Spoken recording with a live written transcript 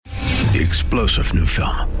the explosive new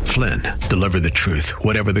film, Flynn, deliver the truth,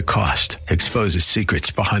 whatever the cost, exposes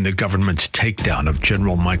secrets behind the government's takedown of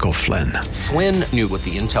General Michael Flynn. Flynn knew what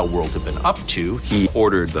the intel world had been up to. He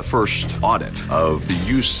ordered the first audit of the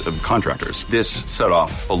use of contractors. This set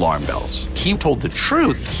off alarm bells. He told the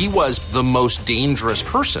truth. He was the most dangerous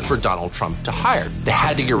person for Donald Trump to hire. They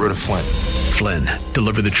had to get rid of Flynn. Flynn,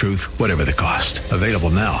 deliver the truth, whatever the cost. Available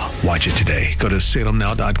now. Watch it today. Go to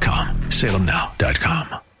salemnow.com.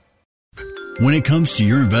 salemnow.com. When it comes to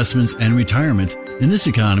your investments and retirement, in this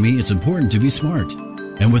economy, it's important to be smart.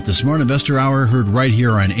 And with the Smart Investor Hour heard right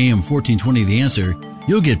here on AM 1420 The Answer,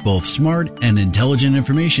 you'll get both smart and intelligent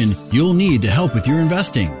information you'll need to help with your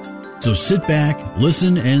investing. So sit back,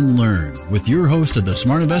 listen, and learn with your host of the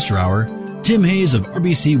Smart Investor Hour, Tim Hayes of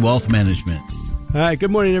RBC Wealth Management. All right,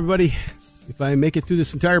 good morning, everybody. If I make it through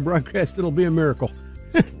this entire broadcast, it'll be a miracle.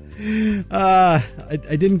 I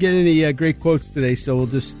didn't get any great quotes today, so we'll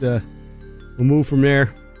just we'll move from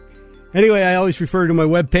there. Anyway, I always refer to my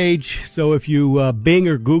webpage, so if you Bing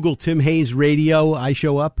or Google Tim Hayes Radio, I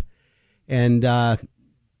show up. And on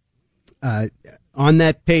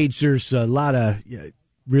that page, there's a lot of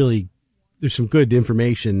really, there's some good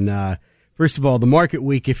information. First of all, the market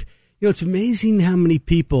week. It's amazing how many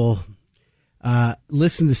people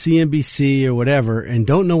listen to CNBC or whatever and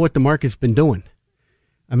don't know what the market's been doing.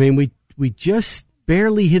 I mean, we just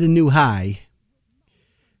barely hit a new high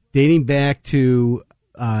dating back to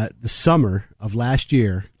the summer of last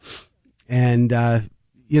year. And,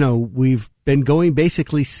 we've been going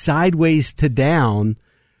basically sideways to down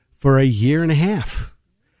for a year and a half.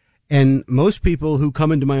 And most people who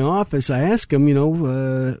come into my office, I ask them,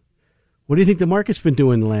 what do you think the market's been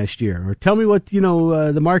doing the last year? Or tell me what,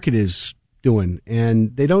 the market is doing.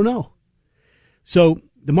 And they don't know. So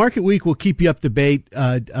the market week will keep you up to date,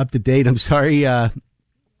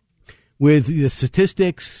 with the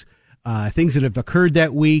statistics, things that have occurred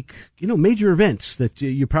that week, major events that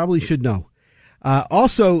you probably should know.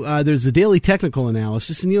 Also, there's the daily technical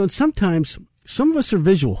analysis. And, sometimes some of us are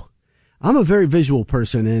visual. I'm a very visual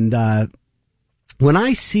person. And when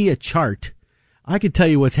I see a chart, I can tell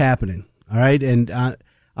you what's happening. All right. And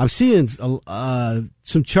I'm seeing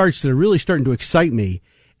some charts that are really starting to excite me.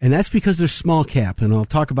 And that's because they're small cap. And I'll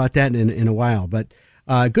talk about that in a while. But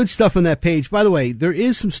good stuff on that page. By the way, there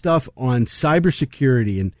is some stuff on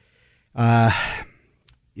cybersecurity. And,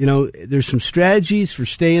 there's some strategies for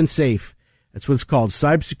staying safe. That's what it's called.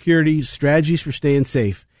 Cybersecurity strategies for staying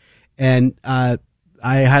safe. And I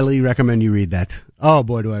highly recommend you read that. Oh,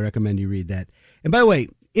 boy, do I recommend you read that. And by the way,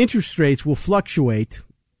 interest rates will fluctuate,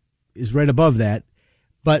 is right above that.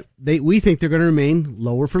 But we think they're going to remain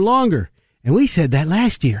lower for longer. And we said that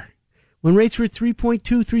last year when rates were at 3.2,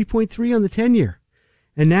 3.3 on the 10-year.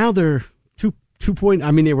 And now they're 2 point. I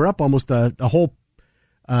mean, they were up almost a whole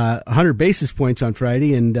 100 basis points on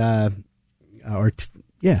Friday, and almost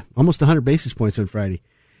 100 basis points on Friday,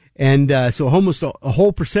 and so almost a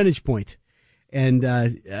whole percentage point. And they're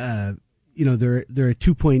at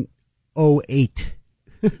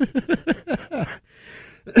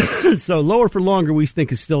 2.08. So lower for longer, we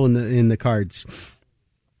think, is still in the cards.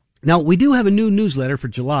 Now, we do have a new newsletter for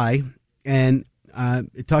July, and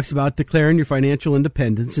it talks about declaring your financial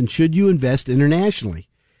independence and should you invest internationally.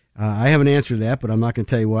 I have an answer to that, but I'm not going to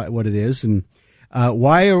tell you what it is and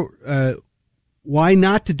why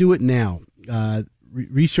not to do it now.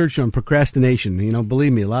 Research on procrastination.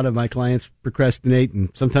 Believe me, a lot of my clients procrastinate,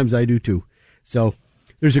 and sometimes I do too. So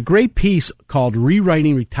there's a great piece called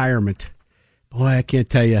Rewriting Retirement. Boy, I can't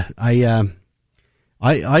tell you. All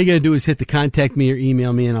you got to do is hit the contact me or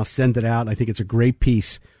email me, and I'll send it out. I think it's a great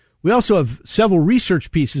piece. We also have several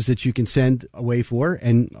research pieces that you can send away for,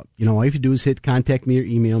 and all you have to do is hit contact me or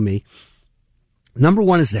email me. Number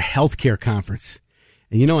one is the healthcare conference.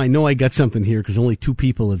 And I know I got something here because only 2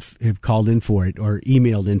 people have called in for it or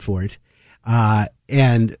emailed in for it.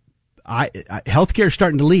 And healthcare is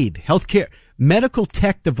starting to lead. Healthcare, medical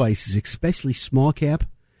tech devices, especially small cap,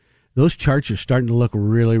 those charts are starting to look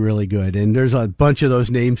really, really good. And there's a bunch of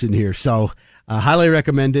those names in here. So highly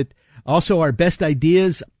recommend it. Also, our best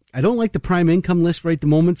ideas. I don't like the prime income list right at the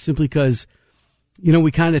moment simply because,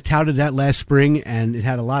 we kind of touted that last spring and it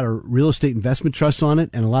had a lot of real estate investment trusts on it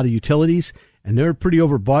and a lot of utilities, and they're pretty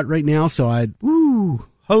overbought right now. So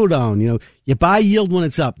hold on. You buy yield when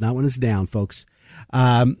it's up, not when it's down, folks.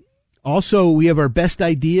 Also, we have our best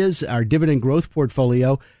ideas, our dividend growth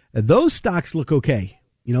portfolio. Those stocks look okay.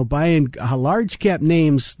 Buying large cap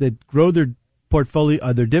names that grow their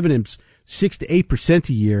portfolio, their dividends 6 to 8%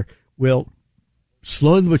 a year will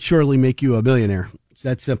slowly but surely make you a billionaire. It's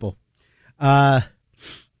that simple. And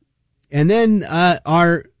then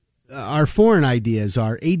our our foreign ideas,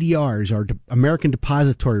 our ADRs, our American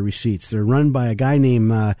Depository Receipts. They're run by a guy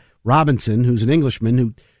named Robinson, who's an Englishman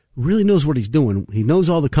who really knows what he's doing. He knows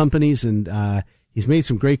all the companies, and he's made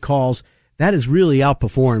some great calls. That has really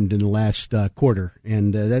outperformed in the last quarter,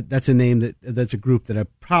 and that's a name that's a group that I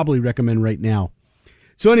probably recommend right now.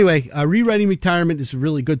 So anyway, rewriting retirement is a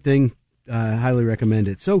really good thing. Highly recommend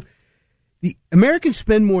it. So the Americans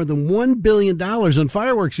spend more than $1 billion on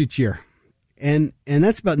fireworks each year, and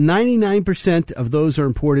that's about 99% of those are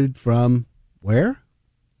imported from where?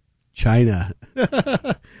 China.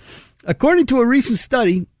 According to a recent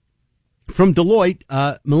study from Deloitte,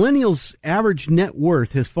 millennials' average net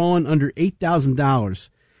worth has fallen under $8,000,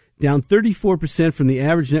 down 34% from the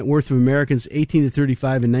average net worth of Americans 18 to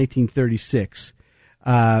 35 in 1936.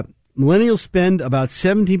 Millennials spend about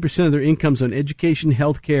 17% of their incomes on education,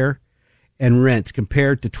 health care, and rent,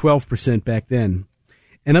 compared to 12% back then.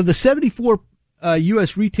 And of the 74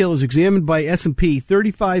 U.S. retailers examined by S&P,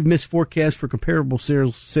 35 missed forecasts for comparable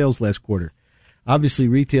sales last quarter. Obviously,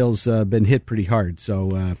 retail's been hit pretty hard,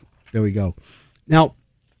 so there we go. Now,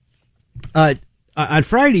 on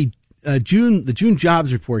Friday, the June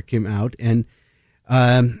jobs report came out, and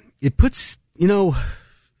it puts,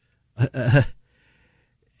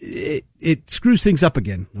 it screws things up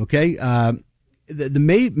again. Okay, the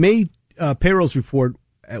May payrolls report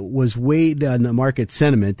was weighed on the market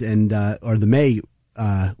sentiment, and or the May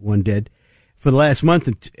one did for the last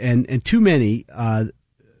month, and too many.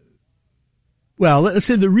 Well, let's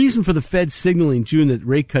say the reason for the Fed signaling in June that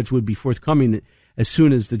rate cuts would be forthcoming as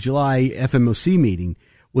soon as the July FOMC meeting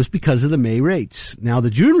was because of the May rates. Now, the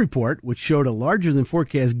June report, which showed a larger than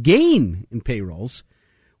forecast gain in payrolls,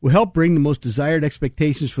 will help bring the most desired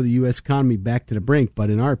expectations for the U.S. economy back to the brink. But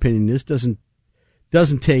in our opinion, this doesn't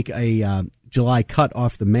take a July cut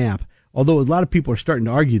off the map. Although a lot of people are starting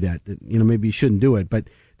to argue that maybe you shouldn't do it. But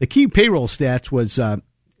the key payroll stats was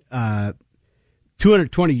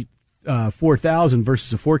 224,000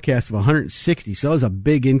 versus a forecast of 160. So that was a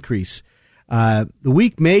big increase. The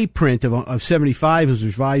week May print of 75 was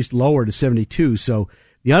revised lower to 72. So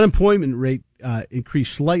the unemployment rate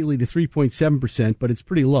increased slightly to 3.7%, but it's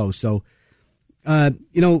pretty low. So,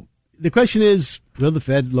 the question is, will the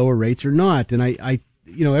Fed lower rates or not? And I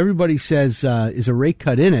everybody says, is a rate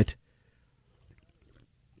cut in it?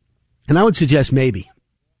 And I would suggest maybe.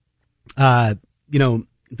 The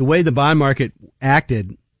way the bond market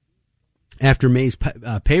acted after May's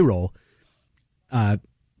payroll, we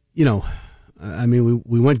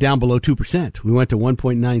went down below 2%. We went to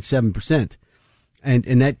 1.97%.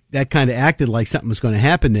 And that kind of acted like something was going to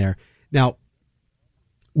happen there. Now,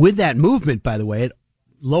 with that movement, by the way,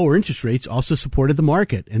 lower interest rates also supported the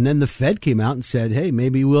market. And then the Fed came out and said, hey,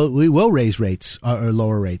 maybe we will raise rates or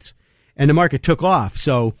lower rates. And the market took off.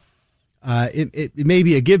 So it may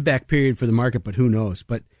be a give back period for the market, but who knows?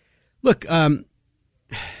 But look, right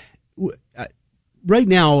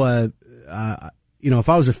now, if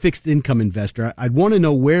I was a fixed income investor, I'd want to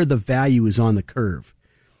know where the value is on the curve.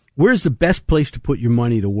 Where's the best place to put your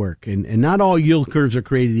money to work? And not all yield curves are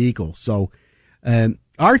created equal. So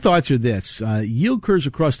our thoughts are this. Yield curves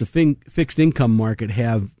across the fixed income market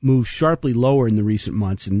have moved sharply lower in the recent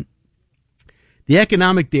months. And the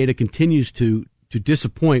economic data continues to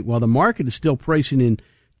disappoint. While the market is still pricing in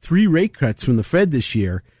 3 rate cuts from the Fed this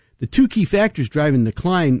year, the 2 key factors driving the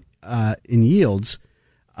decline in yields,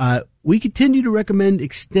 we continue to recommend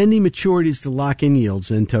extending maturities to lock in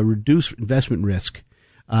yields and to reduce investment risk.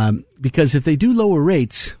 Because if they do lower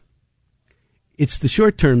rates, it's the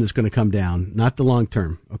short term that's going to come down, not the long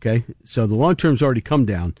term. Okay. So the long term's already come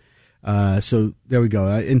down. So there we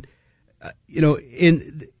go.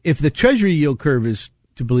 If the Treasury yield curve is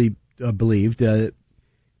to believed,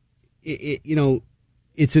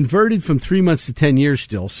 it's inverted from 3 months to 10 years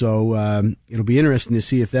still. So, it'll be interesting to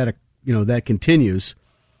see if that continues.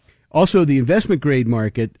 Also, the investment grade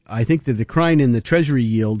market, I think the decline in the Treasury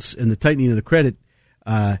yields and the tightening of the credit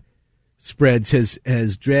spreads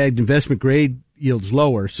has dragged investment grade yields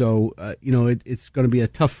lower. So, it's going to be a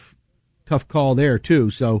tough call there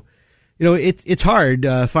too. So, it's hard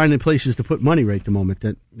finding places to put money right at the moment.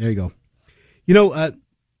 There you go.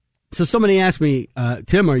 So somebody asked me,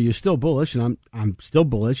 Tim, are you still bullish? And I'm still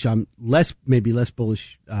bullish. I'm maybe less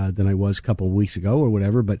bullish than I was a couple of weeks ago or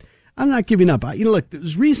whatever, but I'm not giving up. Look,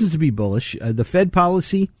 there's reasons to be bullish. The Fed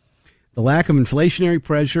policy, the lack of inflationary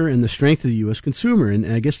pressure, and the strength of the U.S. consumer. And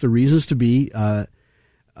I guess the reasons to be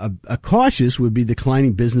cautious would be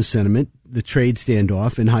declining business sentiment, the trade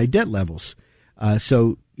standoff, and high debt levels.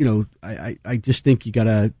 So I just think you got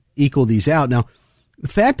to equal these out. Now, the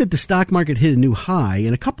fact that the stock market hit a new high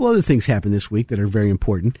and a couple other things happened this week that are very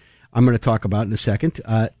important. I'm going to talk about in a second,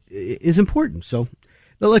 is important. So,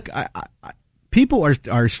 look, people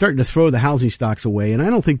are starting to throw the housing stocks away, and I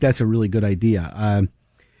don't think that's a really good idea.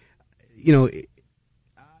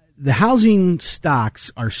 The housing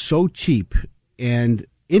stocks are so cheap and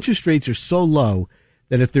interest rates are so low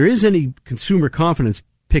that if there is any consumer confidence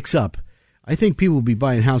picks up, I think people will be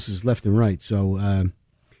buying houses left and right. So,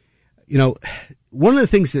 one of the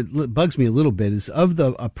things that bugs me a little bit is of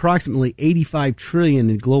the approximately $85 trillion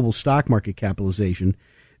in global stock market capitalization,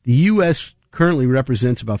 the U.S. currently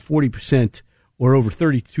represents about 40% or over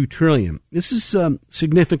 $32 trillion. This is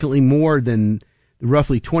significantly more than the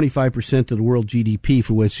roughly 25% of the world GDP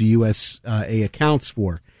for which the USA accounts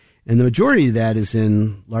for. And the majority of that is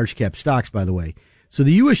in large cap stocks, by the way. So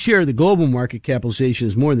the U.S. share of the global market capitalization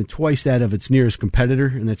is more than twice that of its nearest competitor,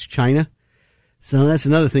 and that's China. So that's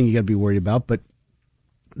another thing you got to be worried about. But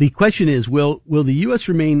the question is, will the U.S.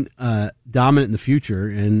 remain dominant in the future?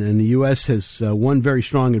 And the U.S. has one very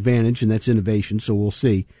strong advantage, and that's innovation. So we'll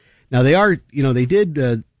see. Now the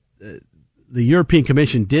European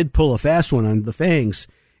Commission did pull a fast one on the FANGs,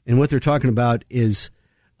 and what they're talking about is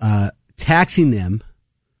taxing them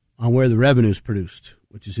on where the revenue is produced,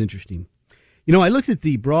 which is interesting. I looked at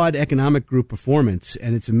the broad economic group performance,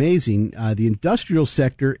 and it's amazing. The industrial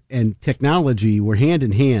sector and technology were hand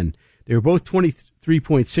in hand. They were both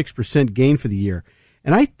 23.6% gain for the year.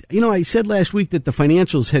 And I said last week that the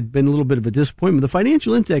financials had been a little bit of a disappointment. The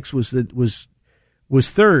financial index was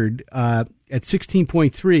third at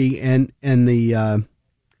 16.3, and the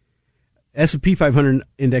S&P 500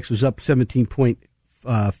 index was up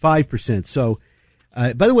 17.5%. So,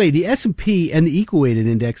 by the way, the S&P and the equal-weighted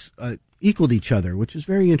index equaled each other, which is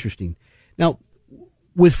very interesting. Now,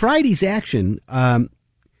 with Friday's action,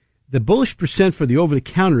 the bullish percent for the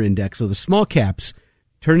over-the-counter index, so the small caps,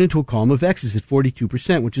 turned into a column of X's at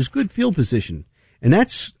 42%, which is good field position. And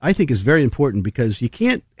that's, I think, is very important because you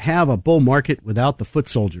can't have a bull market without the foot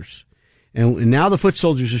soldiers. And now the foot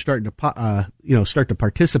soldiers are starting to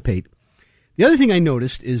participate. The other thing I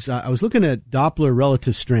noticed is I was looking at Doppler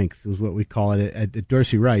relative strength, was what we call it at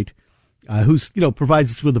Dorsey Wright, who's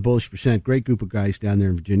provides us with a bullish percent. Great group of guys down there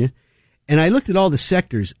in Virginia. And I looked at all the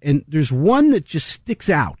sectors, and there's one that just sticks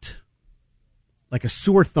out like a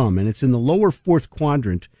sore thumb, and it's in the lower fourth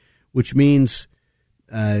quadrant, which means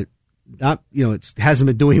it hasn't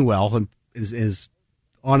been doing well and is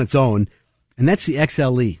on its own, and that's the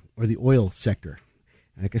XLE, or the oil sector.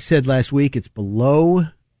 Like I said last week, it's below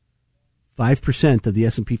 5% of the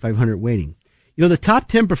S&P 500 weighting. The top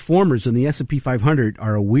 10 performers in the S&P 500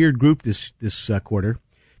 are a weird group this quarter.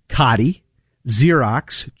 Coty,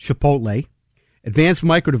 Xerox, Chipotle, Advanced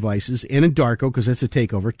Micro Devices, Anadarko, because that's a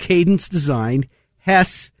takeover, Cadence Design,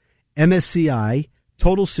 Hess, MSCI,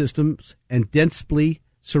 Total Systems, and Dentsply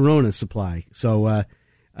Sirona Supply. So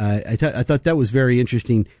I thought that was very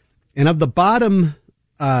interesting. And of the bottom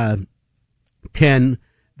 10,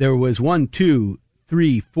 there was 1, 2,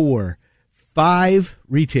 3, 4, 5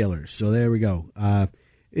 retailers. So there we go. And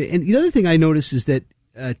the other thing I noticed is that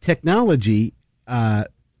technology,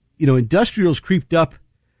 industrials creeped up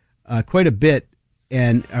quite a bit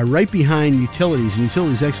and are right behind utilities. And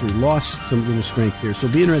utilities actually lost some little strength here. So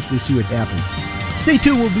it'll be interesting to see what happens. Stay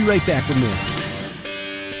tuned. We'll be right back with more.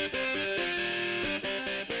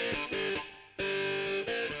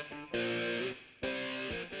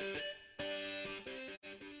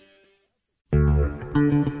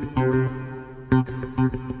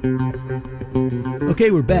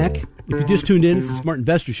 Okay, we're back. If you just tuned in, it's the Smart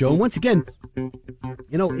Investor Show. And once again,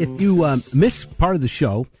 if you missed part of the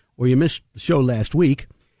show or you missed the show last week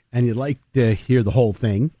and you'd like to hear the whole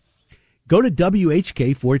thing, go to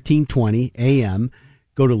WHK 1420 AM,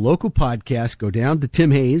 go to local podcasts, go down to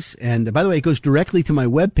Tim Hayes. And by the way, it goes directly to my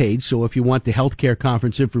webpage. So if you want the healthcare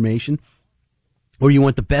conference information, or you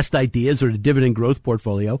want the best ideas or the dividend growth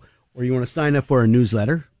portfolio, or you want to sign up for a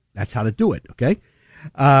newsletter, that's how to do it. Okay.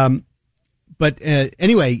 But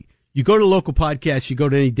anyway, you go to local podcasts, you go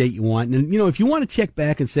to any date you want. And, if you want to check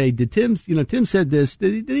back and say, did Tim said this,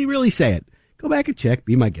 did he really say it? Go back and check.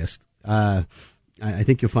 Be my guest. I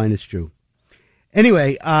think you'll find it's true.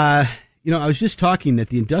 Anyway, I was just talking that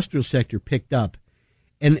the industrial sector picked up.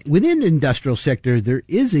 And within the industrial sector, there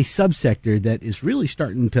is a subsector that is really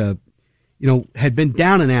starting to, had been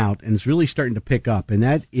down and out and is really starting to pick up. And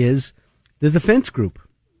that is the defense group.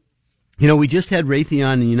 We just had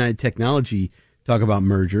Raytheon and United Technology talk about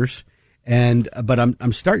mergers, but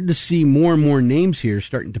I'm starting to see more and more names here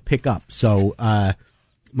starting to pick up. So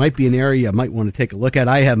might be an area I might want to take a look at.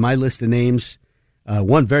 I have my list of names.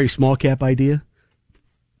 One very small cap idea,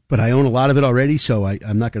 but I own a lot of it already, so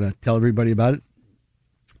I'm not going to tell everybody about it.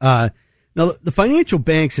 Now, the financial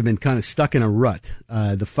banks have been kind of stuck in a rut.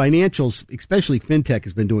 The financials, especially fintech,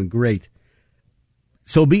 has been doing great.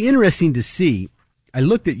 So it'll be interesting to see. I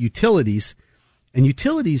looked at utilities, and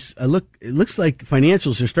utilities, it looks like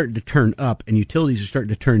financials are starting to turn up and utilities are starting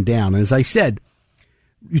to turn down. And as I said,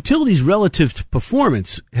 utilities relative to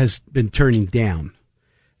performance has been turning down.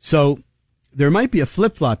 So there might be a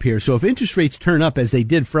flip-flop here. So if interest rates turn up as they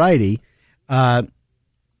did Friday,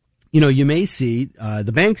 you may see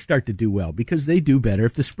the banks start to do well because they do better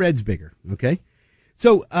if the spread's bigger, okay?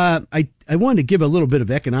 So I wanted to give a little bit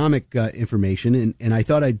of economic information, and I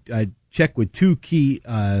thought I'd check with two key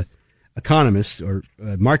economists or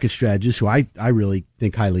market strategists who I really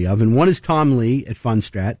think highly of. And one is Tom Lee at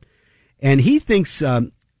Fundstrat, and he thinks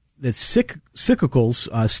that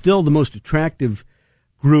cyclicals still the most attractive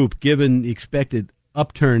group given the expected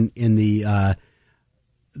upturn in the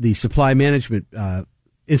supply management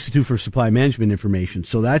Institute for Supply Management information.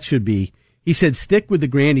 So that should be, he said, stick with the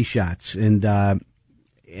granny shots, and I'll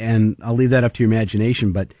leave that up to your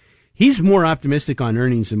imagination. But he's more optimistic on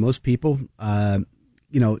earnings than most people.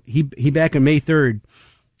 He back on May 3rd,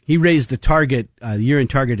 he raised the target, the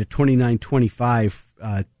year-end target at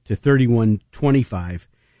 29.25 to 31.25.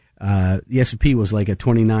 The S&P was like at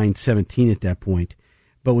 29.17 at that point.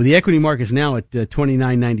 But with the equity markets now at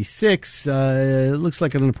 29.96, it looks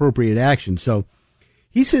like an appropriate action. So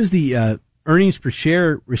he says the earnings per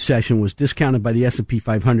share recession was discounted by the S&P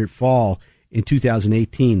 500 fall in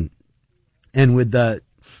 2018, and with the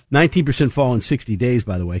 19% fall in 60 days,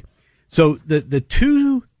 by the way. So the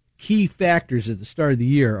two key factors at the start of the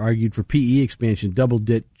year argued for PE expansion,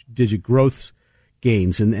 double-digit growth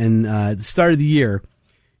gains. And at the start of the year,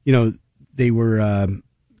 they were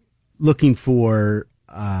looking for,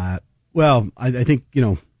 I think,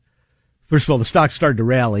 first of all, the stock started to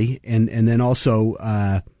rally, and then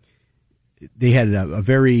also they had a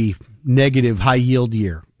very negative high-yield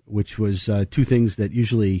year, which was two things that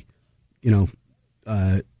usually,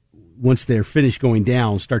 once they're finished going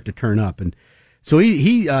down, start to turn up. And so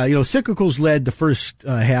he cyclicals led the first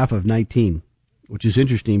half of 19, which is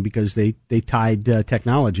interesting because they tied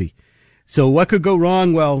technology. So what could go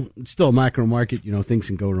wrong? Well, it's still a micro market. Things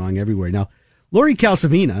can go wrong everywhere. Now, Lori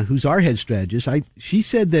Calcavina, who's our head strategist, she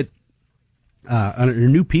said that on her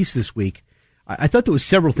new piece this week, I thought there was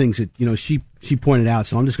several things that she pointed out.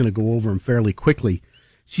 So I'm just going to go over them fairly quickly.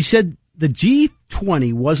 She said the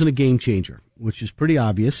G20 wasn't a game changer, which is pretty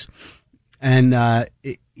obvious. And,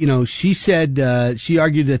 she said, she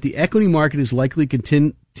argued that the equity market is likely to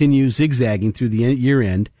continue zigzagging through the year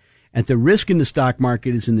end, and the risk in the stock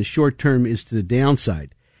market is in the short term is to the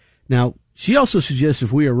downside. Now, she also suggests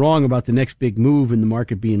if we are wrong about the next big move in the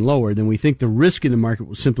market being lower, then we think the risk in the market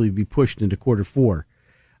will simply be pushed into quarter four.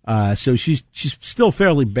 So she's still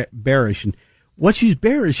fairly bearish. And what she's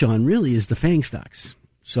bearish on really is the FANG stocks.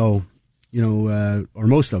 So, or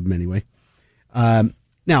most of them anyway.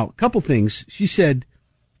 Now, a couple things. She said,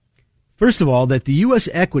 first of all, that the U.S.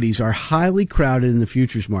 equities are highly crowded in the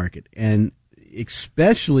futures market, and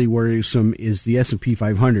especially worrisome is the S&P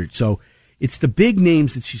 500. So it's the big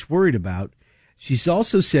names that she's worried about. She's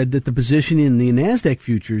also said that the position in the NASDAQ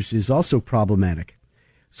futures is also problematic.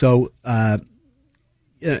 So,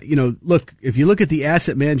 look, if you look at the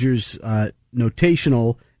asset managers'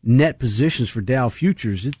 notational net positions for Dow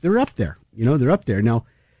futures, they're up there. They're up there. Now,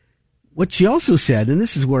 what she also said, and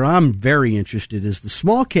this is where I'm very interested, is the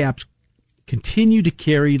small caps continue to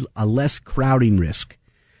carry a less crowding risk.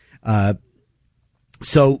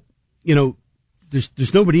 So,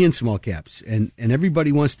 there's nobody in small caps, and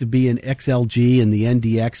everybody wants to be in XLG and the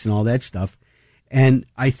NDX and all that stuff. And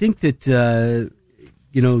I think that,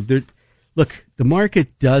 look, the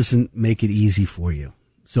market doesn't make it easy for you.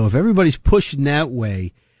 So if everybody's pushing that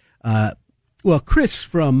way, Chris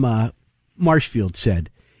from Marshfield said,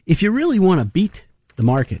 if you really want to beat the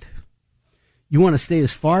market, you want to stay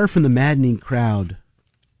as far from the maddening crowd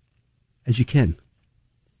as you can.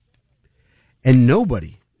 And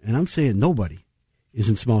nobody, and I'm saying nobody, is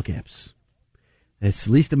in small caps. That's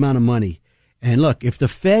the least amount of money. And look, if the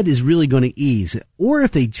Fed is really going to ease, or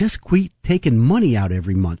if they just quit taking money out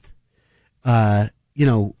every month,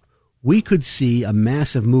 we could see a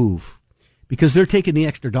massive move because they're taking the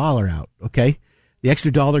extra dollar out. Okay. The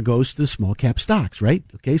extra dollar goes to the small cap stocks, right?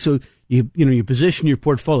 Okay. So you position your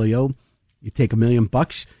portfolio, you take $1 million,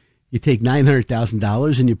 you take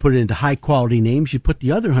 $900,000 and you put it into high quality names. You put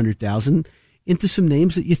the other 100,000 into some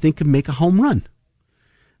names that you think can make a home run.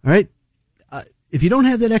 All right. If you don't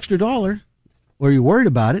have that extra dollar or you're worried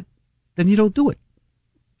about it, then you don't do it.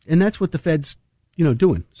 And that's what the Fed's,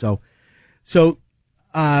 doing. So,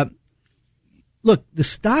 look, the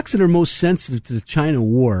stocks that are most sensitive to the China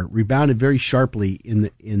war rebounded very sharply in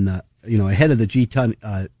the ahead of the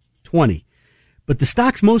G20. But the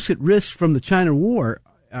stocks most at risk from the China war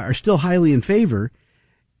are still highly in favor,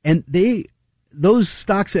 and those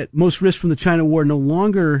stocks at most risk from the China war no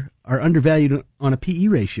longer are undervalued on a PE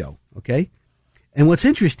ratio. Okay, and what's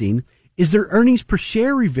interesting is their earnings per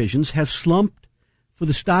share revisions have slumped for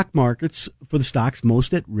the stock markets, for the stocks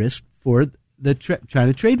most at risk for the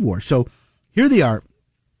China trade war. So here they are.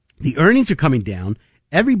 The earnings are coming down.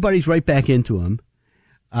 Everybody's right back into them.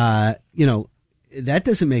 That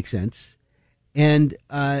doesn't make sense. And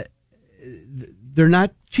they're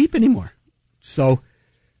not cheap anymore. So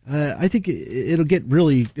I think it'll get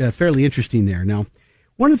really fairly interesting there. Now,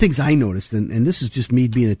 one of the things I noticed, and this is just me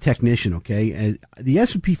being a technician, okay, the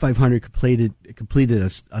S&P 500 completed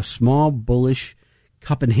a small bullish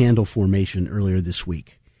cup and handle formation earlier this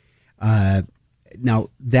week. Now,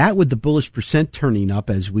 that with the bullish percent turning up,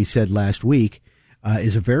 as we said last week,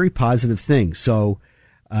 is a very positive thing. So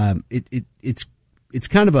it's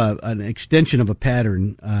kind of an extension of a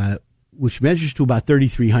pattern, which measures to about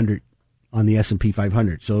 3,300 on the S&P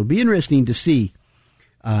 500. So it'll be interesting to see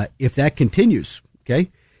if that continues.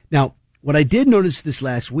 Okay. Now, what I did notice this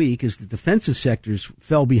last week is the defensive sectors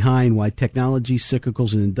fell behind while technology,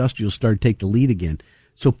 cyclicals, and industrials started to take the lead again.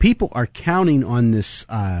 So people are counting on this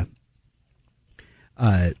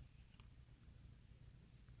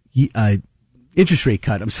interest rate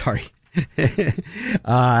cut. I'm sorry.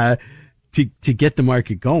 To get the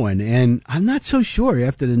market going. And I'm not so sure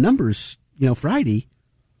after the numbers, Friday,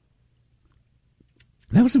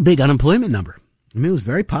 that was a big unemployment number. I mean, it was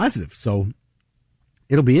very positive. So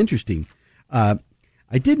it'll be interesting. I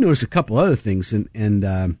did notice a couple other things and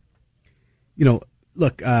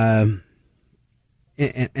look, and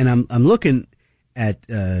I'm looking at,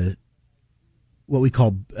 what we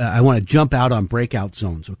call, I want to jump out on breakout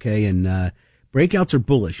zones. Okay. And, breakouts are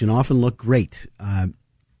bullish and often look great.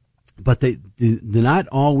 But they do not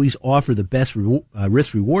always offer the best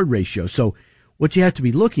risk-reward ratio. So what you have to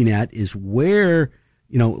be looking at is where,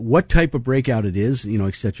 what type of breakout it is,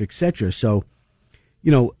 et cetera, et cetera. So,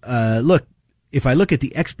 look, if I look at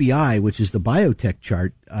the XBI, which is the biotech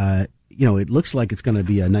chart, it looks like it's going to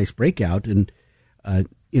be a nice breakout. And, the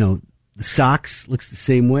SOX looks the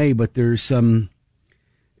same way, but there's some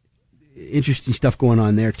interesting stuff going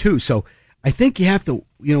on there too. So I think you have to,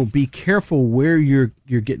 be careful where you're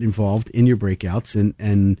getting involved in your breakouts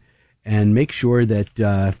and make sure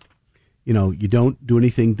that, you don't do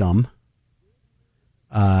anything dumb.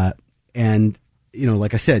 And,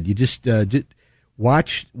 like I said, you just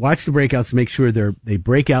watch the breakouts, make sure they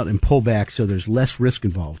break out and pull back so there's less risk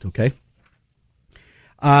involved. Okay.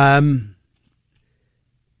 I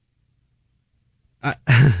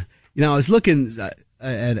was looking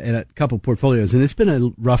at a couple of portfolios, and it's been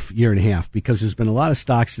a rough year and a half because there's been a lot of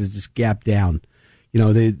stocks that just gap down.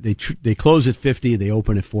 They close at 50, they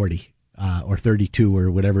open at 40 or 32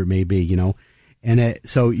 or whatever it may be. And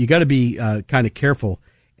so you got to be kind of careful.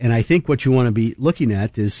 And I think what you want to be looking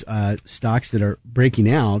at is stocks that are breaking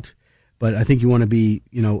out, but I think you want to be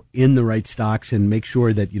in the right stocks and make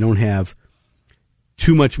sure that you don't have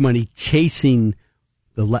too much money chasing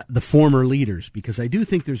the former leaders, because I do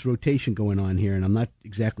think there's rotation going on here, and I'm not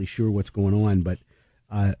exactly sure what's going on, but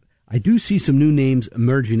I do see some new names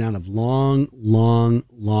emerging out of long-term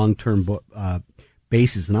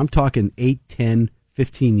bases, and I'm talking 8, 10,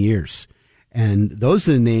 15 years. And those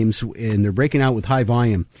are the names, and they're breaking out with high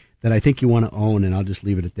volume that I think you want to own, and I'll just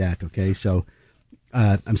leave it at that, okay? So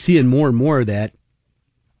I'm seeing more and more of that,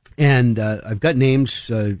 and I've got names.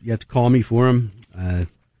 You have to call me for them.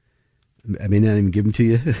 I may not even give them to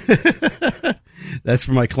you. That's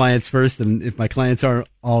for my clients first, and if my clients aren't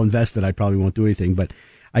all invested, I probably won't do anything. But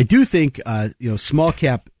I do think, small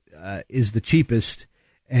cap is the cheapest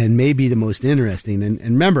and maybe the most interesting. And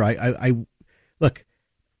remember, I look,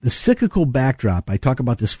 the cyclical backdrop. I talk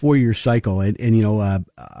about this 4-year cycle, and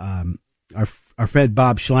our friend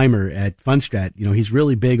Bob Schleimer at Fundstrat, he's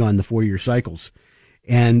really big on the 4-year cycles,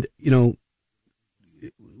 and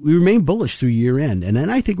we remain bullish through year end. And then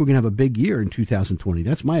I think we're going to have a big year in 2020.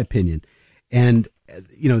 That's my opinion. And,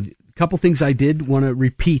 a couple things I did want to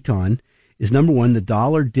repeat on is, number one, the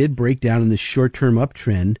dollar did break down in this short-term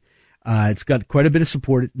uptrend. It's got quite a bit of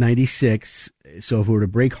support at 96. So if it were to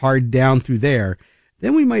break hard down through there,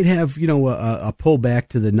 then we might have, a pullback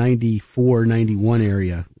to the 94, 91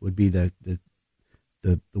 area would be the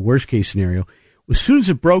worst case scenario. As soon as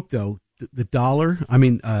it broke, though,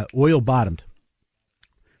 oil bottomed.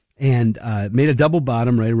 And made a double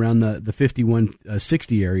bottom right around the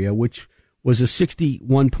 51.60 area, which was a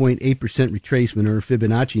 61.8% retracement, or a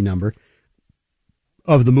Fibonacci number.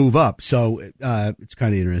 of the move up. So it's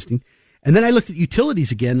kind of interesting. And then I looked at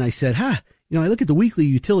utilities again, and I said, I look at the weekly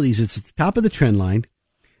utilities. It's at the top of the trend line.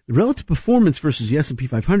 The relative performance versus the S&P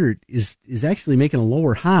 500 is actually making a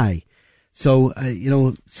lower high. So,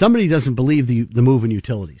 somebody doesn't believe the move in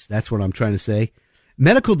utilities. That's what I'm trying to say.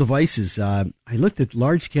 Medical devices, I looked at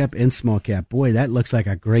large cap and small cap. Boy, that looks like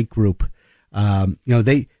a great group.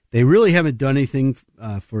 They really haven't done anything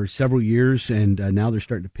for several years, and now they're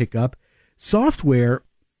starting to pick up. Software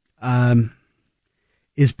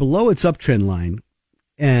is below its uptrend line,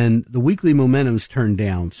 and the weekly momentum's turned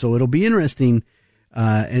down. So it'll be interesting.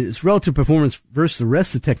 Its relative performance versus the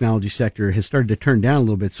rest of the technology sector has started to turn down a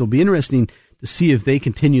little bit. So it'll be interesting to see if they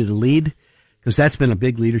continue to lead, because that's been a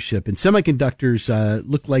big leadership. And semiconductors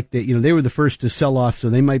look like they were the first to sell off, so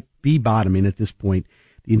they might be bottoming at this point.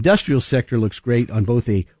 The industrial sector looks great on both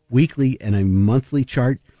a weekly and a monthly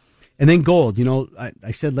chart. And then gold,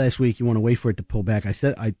 I said last week you want to wait for it to pull back. I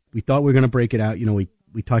said we thought we were going to break it out.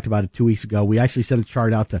 We talked about it 2 weeks ago. We actually sent a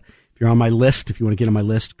chart out to, if you're on my list, if you want to get on my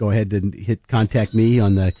list, go ahead and hit contact me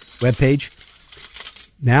on the webpage.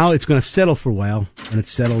 Now it's going to settle for a while. When it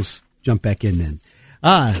settles, jump back in then.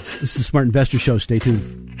 This is the Smart Investor Show. Stay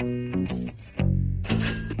tuned.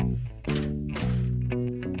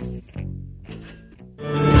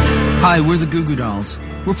 Hi, we're the Goo Goo Dolls.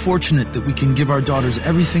 We're fortunate that we can give our daughters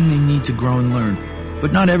everything they need to grow and learn.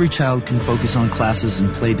 But not every child can focus on classes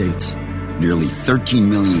and play dates. Nearly 13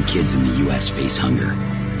 million kids in the U.S. face hunger.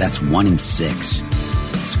 That's 1 in 6.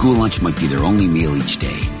 School lunch might be their only meal each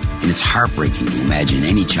day, and it's heartbreaking to imagine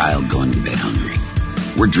any child going to bed hungry.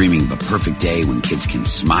 We're dreaming of a perfect day when kids can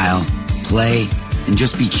smile, play, and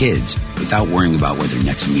just be kids without worrying about where their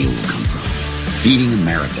next meal will come from. Feeding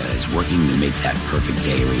America is working to make that perfect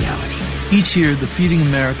day a reality. Each year, the Feeding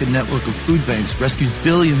America network of food banks rescues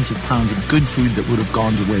billions of pounds of good food that would have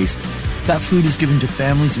gone to waste. That food is given to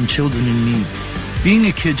families and children in need. Being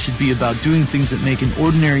a kid should be about doing things that make an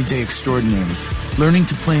ordinary day extraordinary. Learning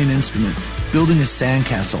to play an instrument, building a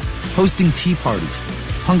sandcastle, hosting tea parties.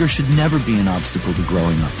 Hunger should never be an obstacle to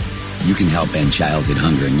growing up. You can help end childhood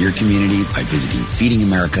hunger in your community by visiting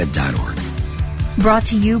feedingamerica.org. Brought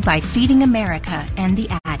to you by Feeding America and the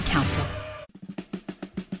Ad Council.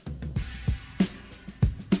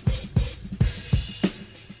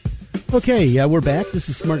 Okay, we're back. This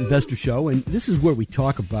is Smart Investor Show, and this is where we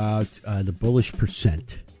talk about the bullish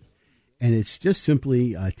percent. And it's just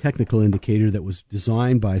simply a technical indicator that was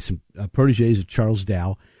designed by some proteges of Charles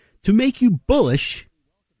Dow to make you bullish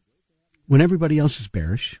when everybody else is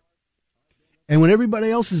bearish. And when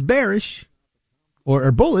everybody else is bearish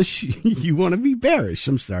or bullish, you want to be bearish.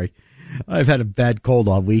 I'm sorry. I've had a bad cold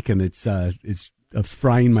all week, and it's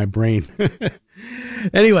frying my brain.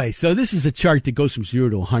 Anyway, so this is a chart that goes from 0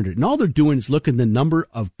 to 100. And all they're doing is looking at the number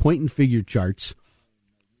of point and figure charts.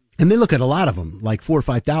 And they look at a lot of them, like 4,000 or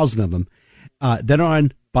 5,000 of them, that are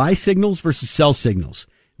on buy signals versus sell signals.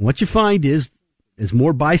 And what you find is, as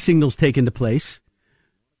more buy signals take into place,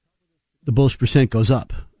 the bullish percent goes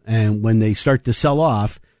up. And when they start to sell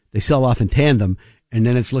off, they sell off in tandem. And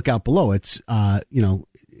then it's look out below. It's,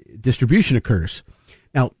 distribution occurs.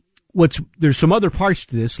 Now, there's some other parts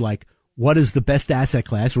to this, like what is the best asset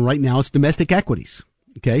class? And right now it's domestic equities.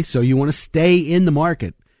 Okay. So you want to stay in the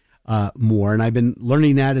market, more. And I've been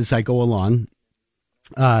learning that as I go along.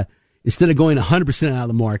 Instead of going 100% out of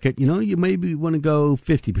the market, you maybe want to go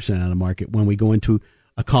 50% out of the market when we go into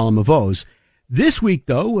a column of O's. This week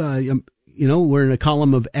though, we're in a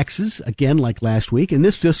column of X's again, like last week. And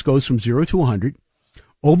this just goes from 0 to 100.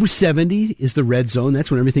 Over 70 is the red zone.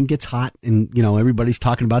 That's when everything gets hot and, everybody's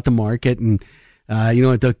talking about the market. And,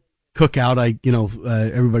 at the cookout,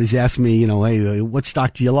 everybody's asking me, hey, what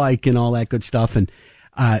stock do you like and all that good stuff. And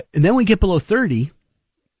then we get below 30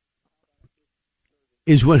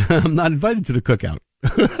 is when I'm not invited to the cookout.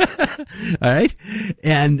 All right.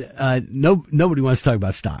 And, nobody wants to talk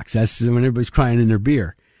about stocks. That's when everybody's crying in their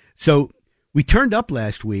beer. So we turned up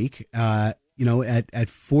last week, at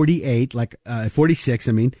 48, 46,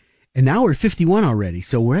 and now we're at 51 already.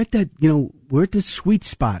 So we're at that, we're at the sweet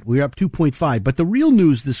spot. We're up 2.5. But the real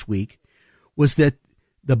news this week was that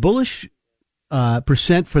the bullish,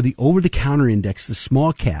 percent for the over-the-counter index, the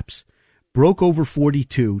small caps, broke over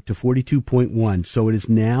 42 to 42.1. So it is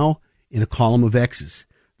now in a column of X's.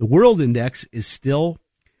 The world index is still,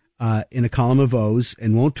 in a column of O's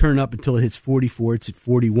and won't turn up until it hits 44. It's at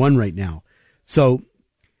 41 right now. So,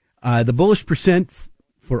 the bullish percent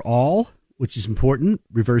for all, which is important,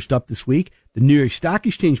 reversed up this week. The New York Stock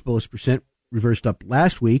Exchange bullish percent reversed up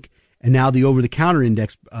last week, and now the over-the-counter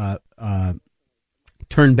index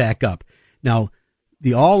turned back up. Now,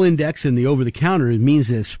 the all index and the over-the-counter means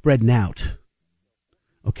that it's spreading out.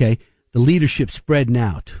 Okay? The leadership spreading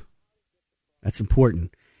out. That's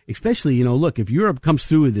important. Especially, look, if Europe comes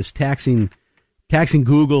through with this taxing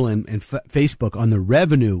Google and Facebook on the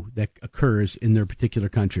revenue that occurs in their particular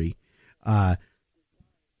country,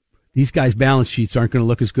 these guys' balance sheets aren't going to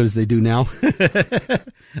look as good as they do now.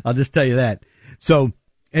 I'll just tell you that. So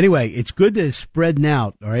anyway, it's good that it's spreading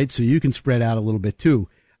out, all right, so you can spread out a little bit too.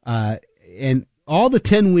 And all the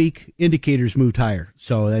 10-week indicators moved higher,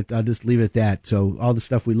 so I'll just leave it at that. So all the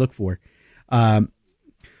stuff we look for. But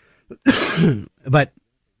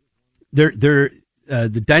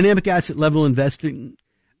the dynamic asset level investing,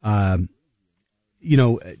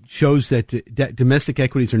 shows that domestic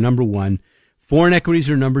equities are number one. Foreign equities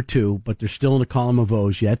are number two, but they're still in a column of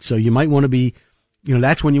O's yet. So you might want to be,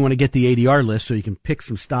 that's when you want to get the ADR list so you can pick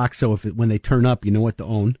some stocks. So when they turn up, you know what to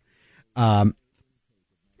own. Look,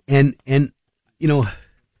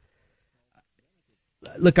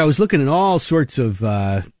 I was looking at all sorts of,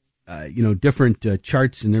 different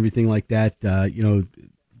charts and everything like that.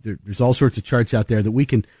 There's all sorts of charts out there that we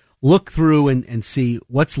can look through and see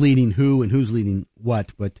what's leading who and who's leading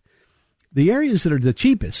what. But the areas that are the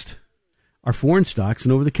cheapest are foreign stocks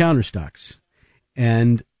and over-the-counter stocks.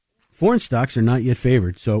 And foreign stocks are not yet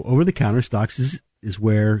favored. So over-the-counter stocks is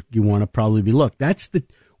where you want to probably be looked. That's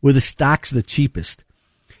where the stocks are the cheapest.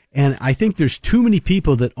 And I think there's too many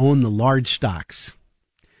people that own the large stocks.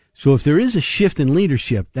 So if there is a shift in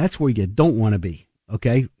leadership, that's where you don't want to be.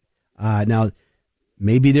 Okay. Now,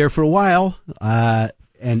 maybe there for a while, and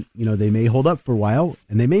they may hold up for a while,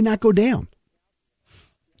 and they may not go down.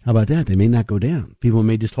 How about that? They may not go down. People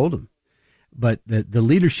may just hold them. But the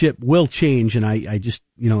leadership will change, and I just,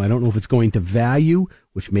 I don't know if it's going to value,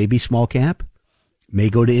 which may be small cap, may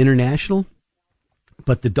go to international,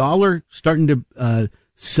 but the dollar starting to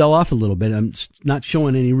sell off a little bit. I'm not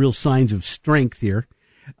showing any real signs of strength here.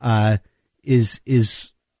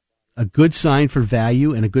 Is a good sign for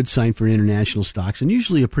value and a good sign for international stocks, and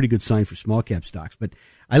usually a pretty good sign for small cap stocks. But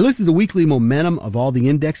I looked at the weekly momentum of all the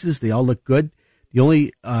indexes. They all look good. The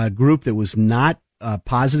only group that was not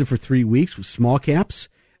positive for 3 weeks was small caps.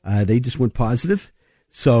 They just went positive.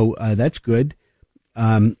 So that's good.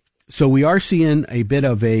 So we are seeing a bit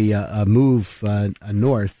of a move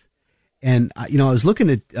north. And, I was looking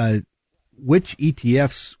at which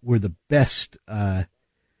ETFs were the best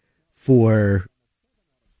for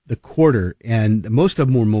the quarter, and most of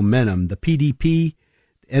them were momentum. The PDP,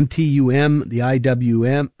 MTUM, the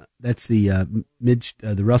IWM, that's the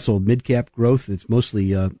Russell Midcap Growth. It's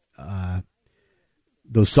mostly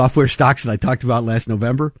those software stocks that I talked about last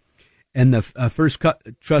November, and the First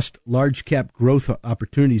Trust Large Cap Growth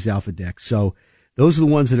Opportunities Alpha Deck. So those are the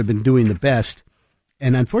ones that have been doing the best,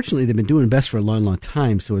 and unfortunately they've been doing the best for a long, long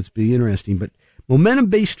time, so it's been interesting. But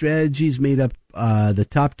momentum-based strategies made up the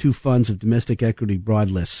top two funds of domestic equity broad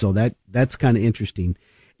lists, so that's kind of interesting.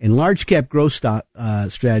 And large cap growth stock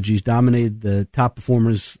strategies dominated the top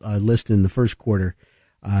performers list in the first quarter.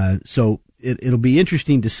 So it'll be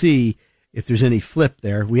interesting to see if there's any flip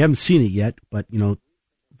there. We haven't seen it yet, but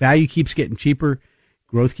value keeps getting cheaper,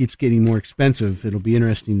 growth keeps getting more expensive. It'll be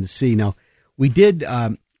interesting to see. Now, we did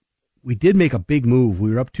make a big move.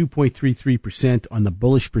 We were up 2.33% on the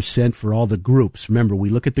bullish percent for all the groups. Remember, we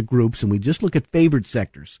look at the groups and we just look at favored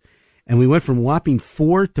sectors. And we went from whopping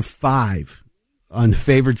 4 to 5 on the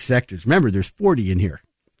favored sectors. Remember, there's 40 in here.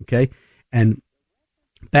 Okay. And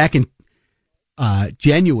back in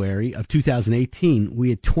January of 2018, we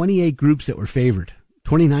had 28 groups that were favored.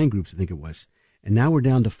 29 groups, I think it was. And now we're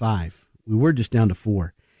down to 5. We were just down to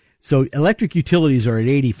 4. So electric utilities are at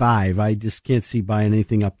 85. I just can't see buying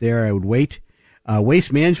anything up there. I would wait.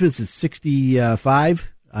 Waste management's at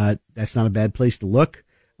 65. That's not a bad place to look.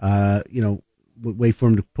 Wait for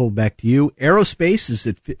them to pull back to you. Aerospace is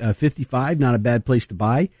at 55. Not a bad place to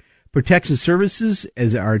buy. Protection services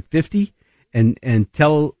are at 50. And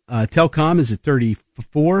telecom is at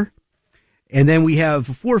 34. And then we have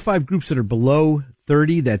 4 or 5 groups that are below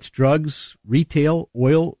 30. That's drugs, retail,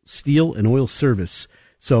 oil, steel, and oil service.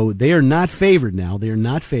 So they are not favored now. They are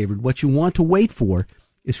not favored. What you want to wait for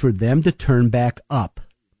is for them to turn back up.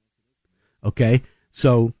 Okay?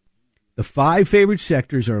 So the 5 favored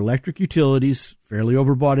sectors are electric utilities, fairly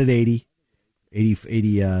overbought at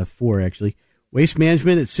 84 actually. Waste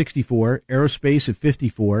management at 64, aerospace at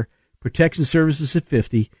 54, protection services at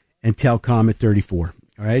 50, and telecom at 34.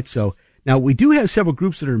 All right? So now we do have several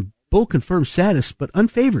groups that are in bull confirmed status, but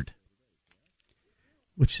unfavored,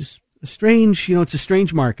 which is strange, it's a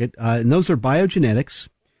strange market. And those are biogenetics,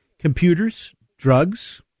 computers,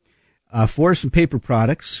 drugs, forest and paper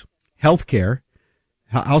products, healthcare,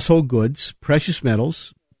 household goods, precious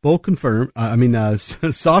metals, bull confirmed,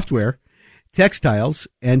 software, textiles,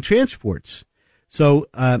 and transports. So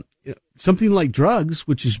something like drugs,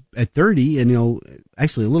 which is at 30, and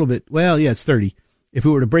actually a little bit. Well, yeah, it's 30. If it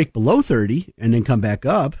were to break below 30 and then come back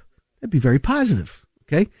up, that'd be very positive.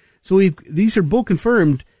 Okay, so these are both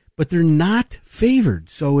confirmed, but they're not favored.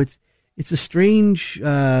 So it's a strange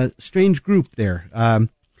group there.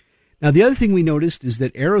 Now, the other thing we noticed is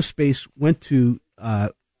that aerospace went to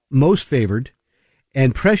most favored,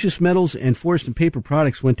 and precious metals and forest and paper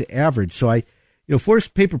products went to average. So forest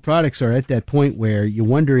and paper products are at that point where you're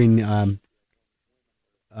wondering,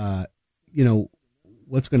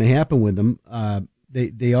 what's going to happen with them.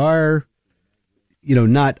 They are,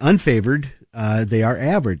 not unfavored. They are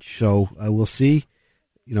average. So we'll see,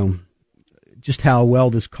 just how well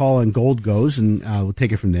this call on gold goes, and we'll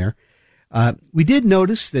take it from there. We did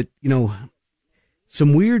notice that,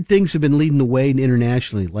 some weird things have been leading the way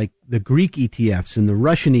internationally, like the Greek ETFs and the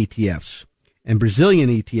Russian ETFs and Brazilian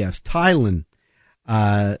ETFs, Thailand.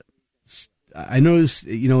 I noticed,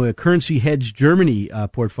 a currency hedge Germany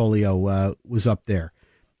portfolio was up there.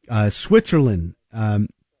 Switzerland,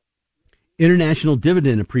 international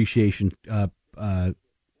dividend appreciation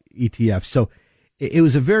ETF. So it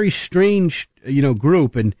was a very strange,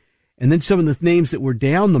 group. And then some of the names that were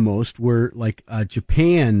down the most were like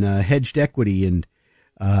Japan, hedged equity, and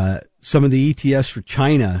some of the ETFs for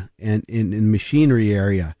China and in the machinery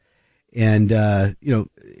area. And,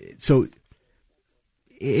 so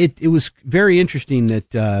it was very interesting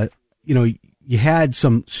that, you had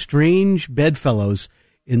some strange bedfellows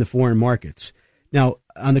in the foreign markets. Now,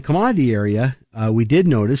 on the commodity area, we did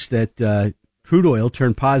notice that crude oil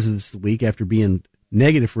turned positive this week after being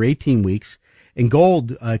negative for 18 weeks. And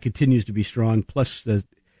gold continues to be strong, plus the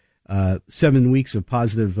 7 weeks of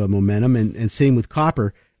positive momentum, and same with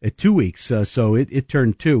copper at 2 weeks. So it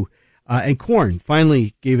turned too. And corn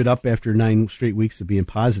finally gave it up after 9 straight weeks of being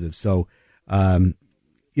positive. So,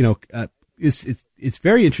 it's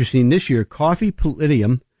very interesting this year. Coffee,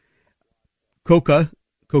 palladium, cocoa,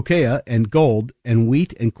 and gold, and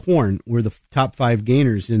wheat and corn were the top 5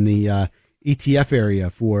 gainers in the ETF area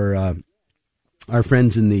for our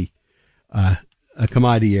friends in the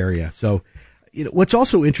commodity area. So, what's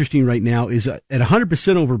also interesting right now is at 100%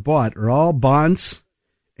 overbought are all bonds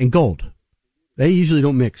and gold. They usually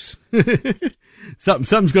don't mix.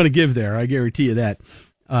 Something's going to give there. I guarantee you that.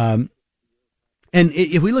 And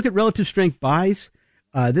if we look at relative strength buys,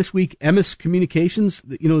 this week, MS Communications,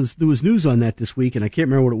 there was news on that this week, and I can't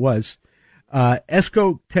remember what it was.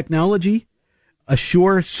 Esco Technology,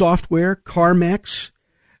 Assure Software, CarMax,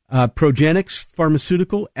 Progenics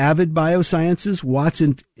Pharmaceutical, Avid Biosciences,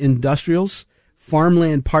 Watson Industrials,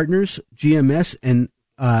 Farmland Partners, GMS, and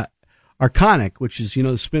Arconic, which is, the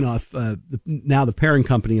spinoff, now the parent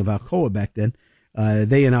company of Alcoa back then.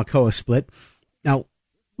 They and Alcoa split. Now,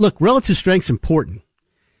 look, relative strength's important.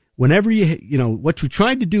 Whenever what we're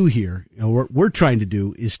trying to do here, what we're trying to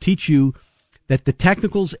do is teach you that the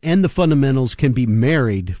technicals and the fundamentals can be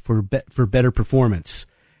married for better performance.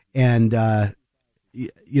 And,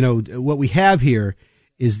 what we have here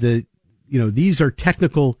is these are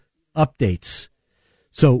technical updates.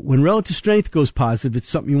 So when relative strength goes positive, it's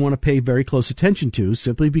something you want to pay very close attention to,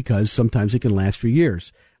 simply because sometimes it can last for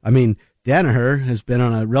years. I mean, Danaher has been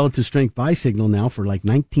on a relative strength buy signal now for like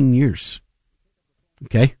 19 years.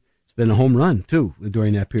 Okay. It's been a home run too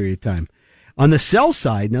during that period of time. On the sell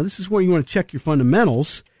side, now this is where you want to check your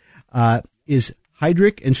fundamentals, is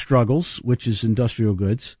Heidrick and Struggles, which is industrial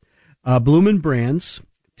goods, Bloomin' Brands,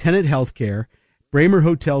 Tenet Healthcare, Bramer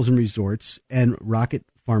Hotels and Resorts, and Rocket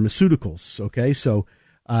Pharmaceuticals. Okay. So,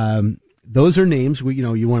 those are names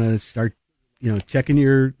you want to start, checking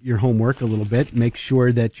your homework a little bit, make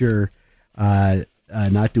sure that you're,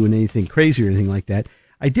 not doing anything crazy or anything like that.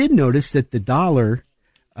 I did notice that the dollar,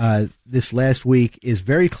 this last week is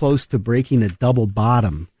very close to breaking a double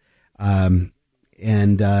bottom. And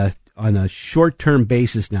on a short-term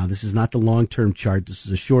basis now, this is not the long-term chart. This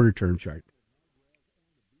is a shorter-term chart.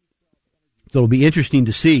 So it'll be interesting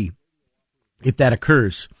to see if that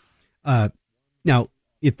occurs. Now,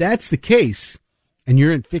 if that's the case and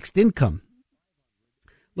you're in fixed income,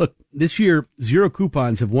 look, this year, zero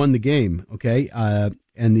coupons have won the game, okay?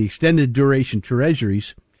 And the extended duration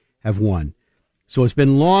treasuries have won. So it's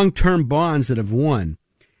been long-term bonds that have won,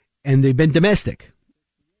 and they've been domestic.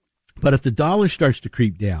 But if the dollar starts to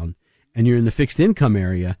creep down and you're in the fixed income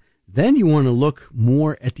area, then you want to look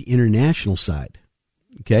more at the international side,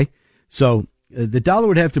 okay? So the dollar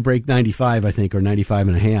would have to break 95, I think, or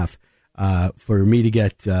 95.5 for me to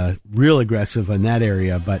get real aggressive on that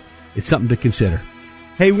area, but it's something to consider.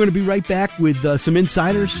 Hey, we're going to be right back with some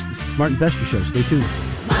insiders. This is Smart Investor Show. Stay tuned.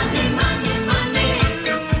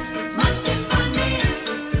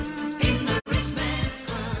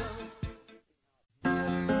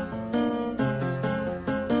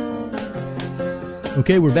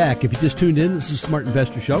 Okay, we're back. If you just tuned in, this is Smart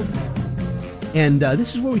Investor Show. And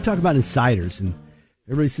this is where we talk about insiders. And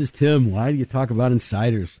everybody says, Tim, why do you talk about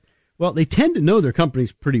insiders? Well, they tend to know their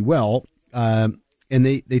companies pretty well, and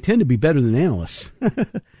they tend to be better than analysts.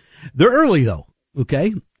 They're early, though,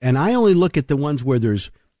 okay? And I only look at the ones where there's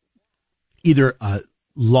either a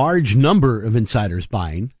large number of insiders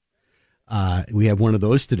buying. We have one of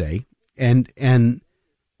those today.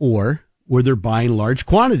 Or where they're buying large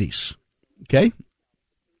quantities, okay?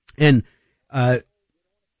 And I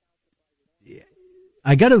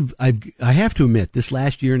have to admit, this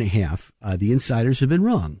last year and a half, the insiders have been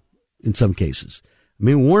wrong in some cases. I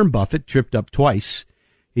mean, Warren Buffett tripped up twice.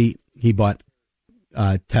 He bought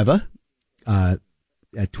Teva at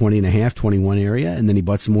 20.5, 21 area, and then he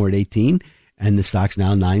bought some more at 18, and the stock's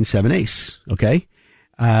now 9.78. Okay,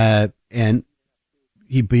 and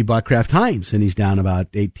he bought Kraft Heinz, and he's down about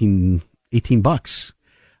 18 bucks.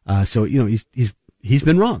 So he's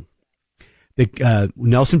been wrong.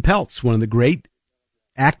 Nelson Peltz, one of the great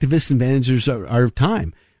activists and managers of our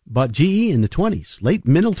time, bought GE in the 20s,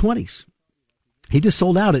 middle 20s. He just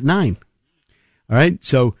sold out at 9. All right.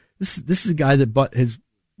 So this is a guy that bought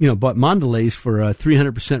Mondelez for a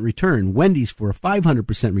 300% return, Wendy's for a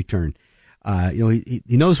 500% return.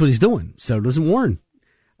 He knows what he's doing. So doesn't Warren.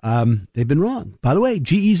 They've been wrong. By the way,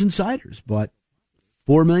 GE's insiders bought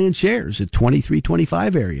 4 million shares at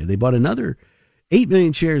 23.25 area. They bought another 8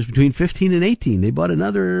 million shares between 15 and 18. They bought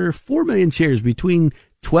another 4 million shares between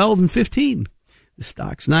 12 and 15. The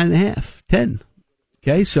stock's 9.5, 10.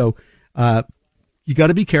 Okay, so you got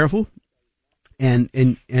to be careful, but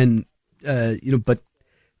for the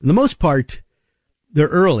most part, they're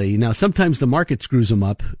early. Now, sometimes the market screws them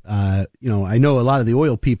up. I know a lot of the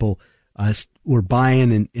oil people were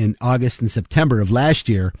buying in August and September of last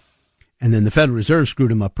year. And then the Federal Reserve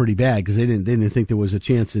screwed them up pretty bad because they didn't think there was a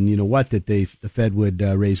chance, and that the Fed would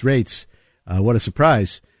raise rates. What a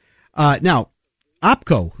surprise! Now,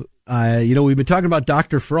 OPCO. We've been talking about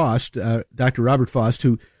Dr. Frost, Dr. Robert Frost,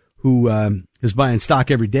 who is buying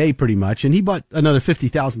stock every day pretty much, and he bought another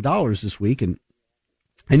 $50,000 this week. And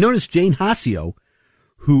I noticed Jane Hassio,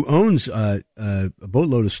 who owns a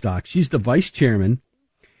boatload of stock. She's the vice chairman,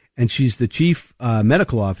 and she's the chief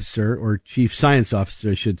medical officer, or chief science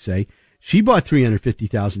officer, I should say. She bought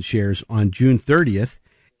 350,000 shares on June 30th,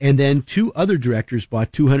 and then two other directors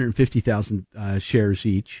bought 250,000 shares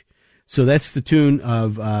each. So that's the tune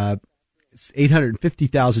of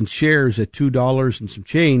 850,000 shares at $2 and some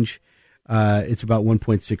change. It's about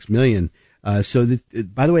 1.6 million. By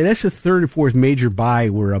the way, that's the third or fourth major buy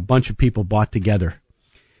where a bunch of people bought together.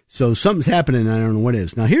 So something's happening. I don't know what it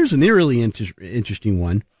is. Now, here's an really interesting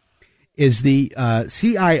one. Is the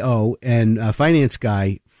CIO and finance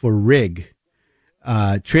guy for RIG,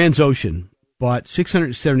 Transocean, bought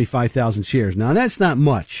 675,000 shares. Now, that's not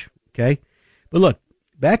much, okay? But look,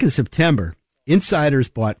 back in September, insiders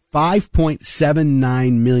bought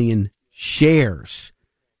 5.79 million shares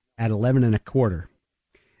at 11.25.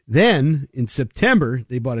 Then, in September,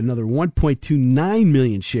 they bought another 1.29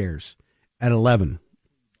 million shares at 11.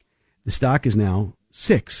 The stock is now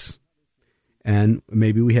 6. And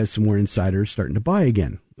maybe we have some more insiders starting to buy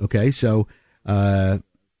again. Okay, so,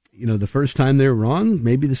 the first time they're wrong,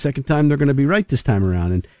 maybe the second time they're going to be right this time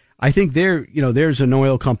around. And I think there's an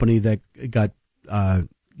oil company that got, a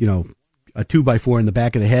 2x4 in the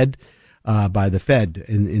back of the head by the Fed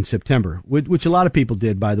in September, which a lot of people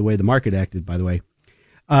did, by the way. The market acted, by the way.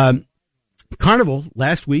 Carnival,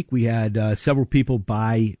 last week we had several people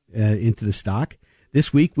buy into the stock.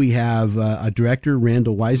 This week we have a director,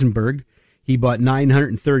 Randall Weisenberg. He bought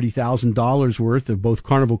 $930,000 worth of both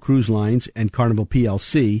Carnival Cruise Lines and Carnival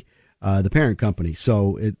PLC, the parent company.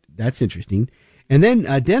 So that's interesting. And then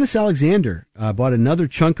Dennis Alexander bought another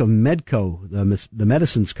chunk of Medco, the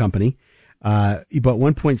medicines company. He bought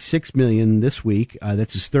 $1.6 million this week.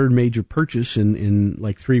 That's his third major purchase in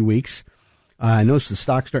like 3 weeks. I noticed the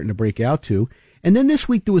stock's starting to break out too. And then this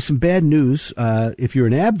week there was some bad news if you're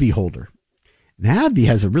an AbbVie holder. And AbbVie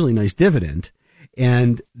has a really nice dividend.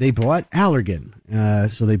 And they bought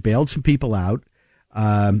Allergan. So they bailed some people out.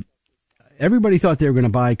 Everybody thought they were going to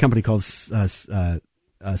buy a company called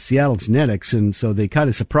Seattle Genetics, and so they kind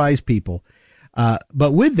of surprised people.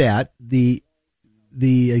 But with that, the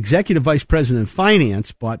executive vice president of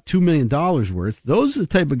finance bought $2 million worth. Those are the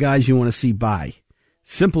type of guys you want to see buy.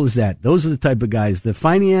 Simple as that. Those are the type of guys. The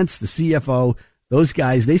finance, the CFO, those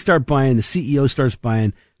guys, they start buying. The CEO starts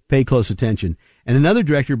buying. Pay close attention. And another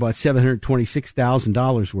director bought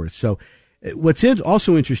 $726,000 worth. So what's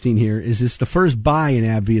also interesting here is it's the first buy in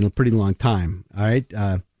AbbVie in a pretty long time. All right.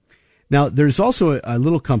 Now, there's also a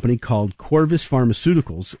little company called Corvus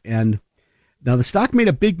Pharmaceuticals, and Now, the stock made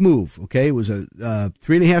a big move, okay? It was a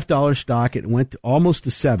 $3.50 stock. It went to almost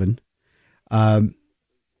to $7. And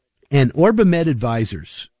OrbiMed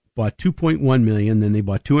Advisors bought $2.1 million. Then they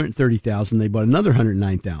bought $230,000. They bought another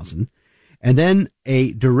 $109,000. And then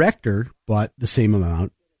a director bought the same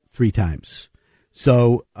amount 3 times.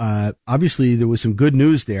 So, obviously, there was some good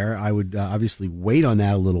news there. I would obviously wait on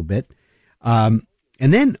that a little bit. And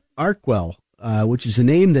then Arkwell, which is a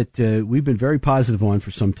name that we've been very positive on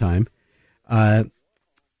for some time.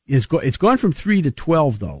 It's gone from 3 to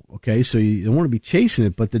 12 though. Okay. So you don't want to be chasing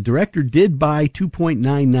it, but the director did buy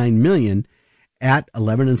 $2.99 million at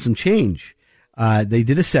 11 and some change. They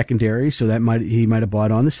did a secondary, so he might have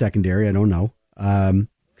bought on the secondary. I don't know.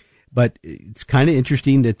 But it's kind of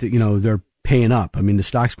interesting that, they're paying up. I mean, the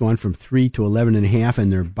stock's gone from 3 to 11.5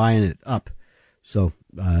 and they're buying it up. So,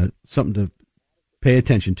 something to pay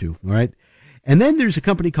attention to. All right. And then there's a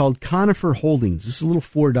company called Conifer Holdings. This is a little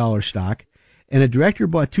 $4 stock. And a director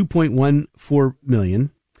bought $2.14 million.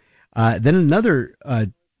 Then another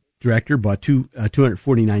director bought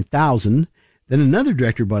 $249,000. Then another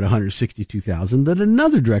director bought $162,000. Then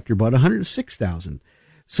another director bought $106,000.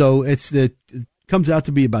 So it comes out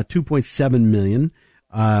to be about $2.7 million.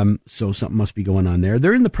 So something must be going on there.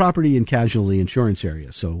 They're in the property and casualty insurance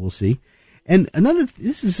area, so we'll see. And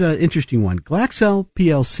this is an interesting one. Glaxo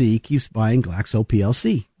PLC keeps buying Glaxo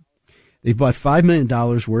PLC. They've bought $5 million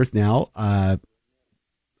worth now. 4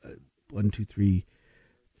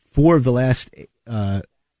 of the last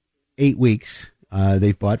 8 weeks.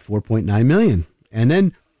 They've bought $4.9 million. And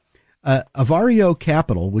then Avario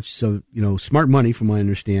Capital, which is smart money from what I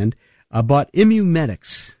understand, bought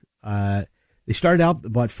Immunetics. They started out,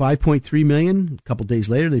 bought $5.3 million. A couple days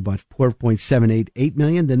later, they bought $4.788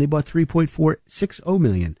 million. Then they bought $3.460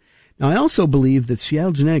 million. Now, I also believe that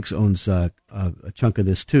Seattle Genetics owns a chunk of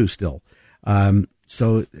this too still.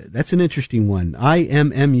 So that's an interesting one.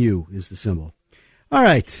 IMMU is the symbol. All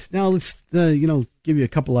right. Now let's, give you a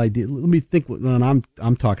couple ideas. Let me think what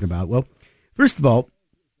I'm talking about. Well, first of all,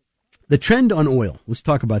 the trend on oil, let's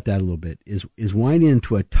talk about that a little bit, is winding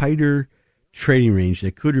into a tighter trading range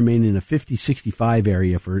that could remain in a 50-65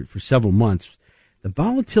 area for several months. The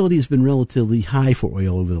volatility has been relatively high for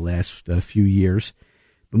oil over the last few years.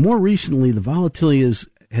 But more recently, the volatility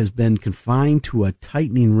has been confined to a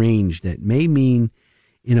tightening range that may mean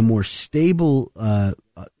in a more stable,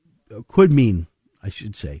 could mean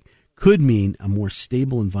a more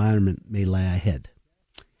stable environment may lie ahead.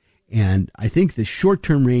 And I think the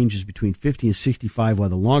short-term range is between 50 and 65, while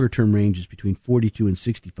the longer-term range is between 42 and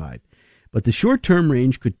 65. But the short-term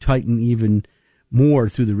range could tighten even more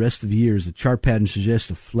through the rest of the year, as the chart pattern suggests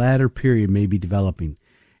a flatter period may be developing.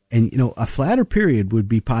 And, a flatter period would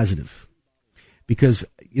be positive because,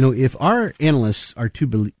 if our analysts are to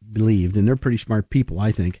believed, and they're pretty smart people,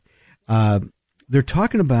 I think, they're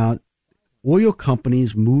talking about oil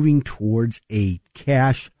companies moving towards a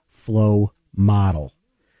cash flow model.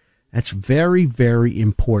 That's very, very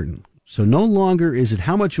important. So no longer is it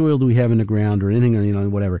how much oil do we have in the ground or anything, or,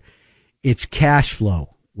 whatever. It's cash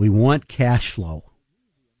flow. We want cash flow.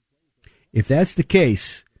 If that's the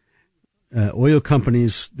case, oil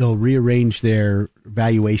companies, they'll rearrange their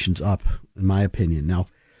valuations up, in my opinion. Now,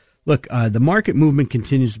 look, the market movement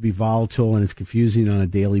continues to be volatile and it's confusing on a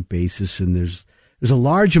daily basis. And there's a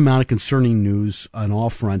large amount of concerning news on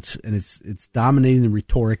all fronts, and it's dominating the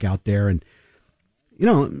rhetoric out there and,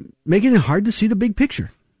 making it hard to see the big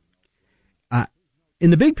picture. In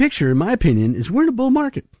the big picture, in my opinion, is we're in a bull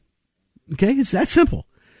market. Okay, it's that simple.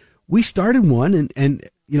 We started one, and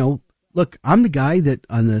look, I'm the guy that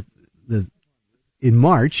on in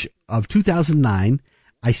March of 2009,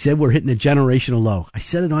 I said we're hitting a generational low. I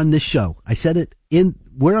said it on this show. I said it in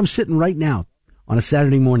where I'm sitting right now on a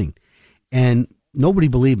Saturday morning, and nobody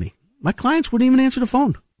believed me. My clients wouldn't even answer the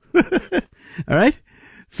phone. All right?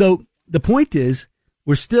 So the point is,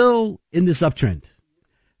 we're still in this uptrend.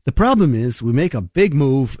 The problem is we make a big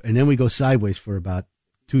move and then we go sideways for about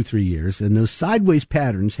 2-3 years, and those sideways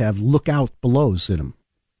patterns have lookout belows in them.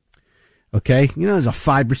 Okay? There's a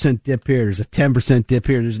 5% dip here, there's a 10% dip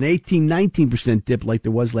here, there's an 18-19% dip like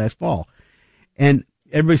there was last fall. And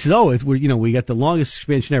everybody says, we got the longest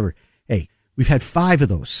expansion ever. Hey, we've had 5 of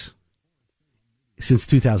those since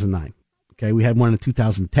 2009. Okay? We had one in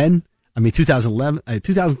 2010,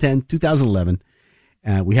 2011.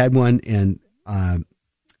 We had one in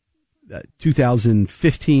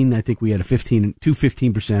 2015. I think we had two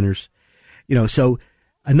 15%ers. So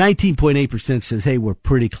a 19.8% says, hey, we're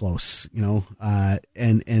pretty close.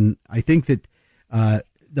 And I think that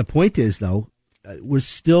the point is, though, we're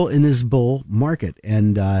still in this bull market,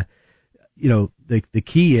 and the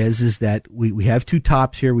key is that we have two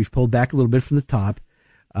tops here. We've pulled back a little bit from the top.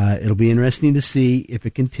 It'll be interesting to see if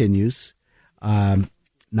it continues.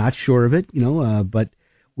 Not sure of it, but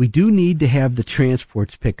we do need to have the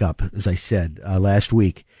transports pick up, as I said last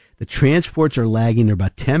week. The transports are lagging. They're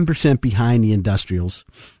about 10% behind the industrials.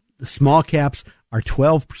 The small caps are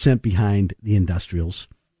 12% behind the industrials.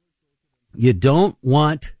 You don't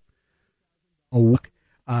want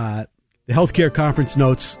the healthcare conference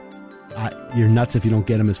notes. You're nuts if you don't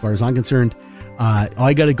get them, as far as I'm concerned. All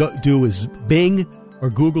you got to do is Bing or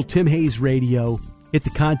Google Tim Hayes Radio, hit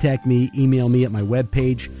the contact me, email me at my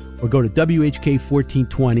webpage, or go to WHK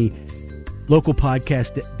 1420, local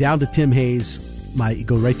podcast, down to Tim Hayes.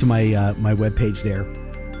 Go right to my webpage there.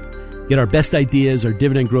 Get our best ideas, our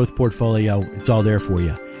dividend growth portfolio. It's all there for you.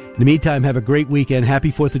 In the meantime, have a great weekend.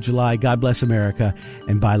 Happy 4th of July. God bless America.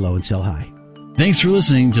 And buy low and sell high. Thanks for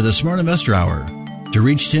listening to the Smart Investor Hour. To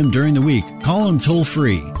reach Tim during the week, call him toll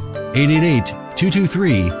free,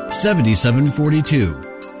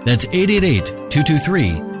 888-223-7742. That's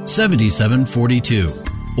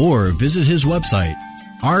 888-223-7742. Or visit his website,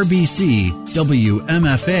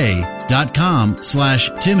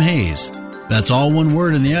 rbcwmfa.com/Tim Hayes. That's all one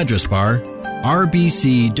word in the address bar,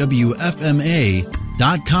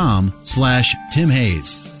 rbcwfma.com/Tim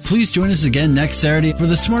Hayes. Please join us again next Saturday for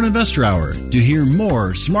the Smart Investor Hour to hear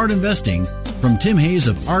more smart investing from Tim Hayes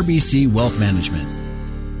of RBC Wealth Management.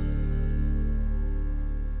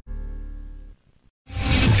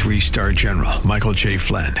 3-star General Michael J.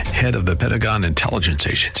 Flynn, head of the Pentagon Intelligence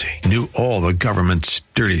Agency, knew all the government's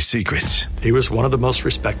dirty secrets. He was one of the most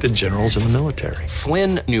respected generals in the military.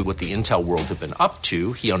 Flynn knew what the intel world had been up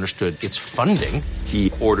to. He understood its funding.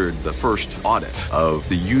 He ordered the first audit of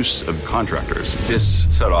the use of contractors. This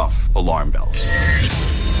set off alarm bells.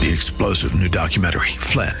 The explosive new documentary,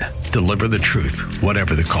 Flynn, Deliver the Truth,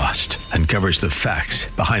 Whatever the Cost, uncovers the facts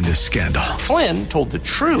behind this scandal. Flynn told the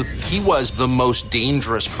truth. He was the most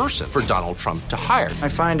dangerous person for Donald Trump to hire. I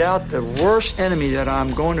find out the worst enemy that I'm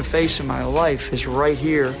going to face in my life is right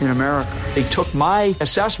here in America. They took my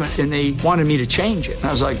assessment and they wanted me to change it. And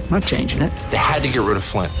I was like, I'm not changing it. They had to get rid of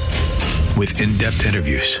Flynn. With in-depth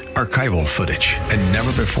interviews, archival footage, and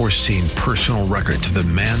never-before-seen personal records of the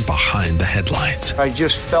man behind the headlines. I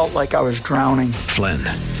just felt like I was drowning. Flynn,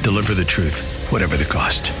 Deliver the Truth, Whatever the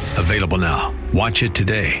Cost. Available now. Watch it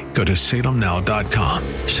today. Go to salemnow.com.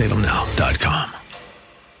 salemnow.com.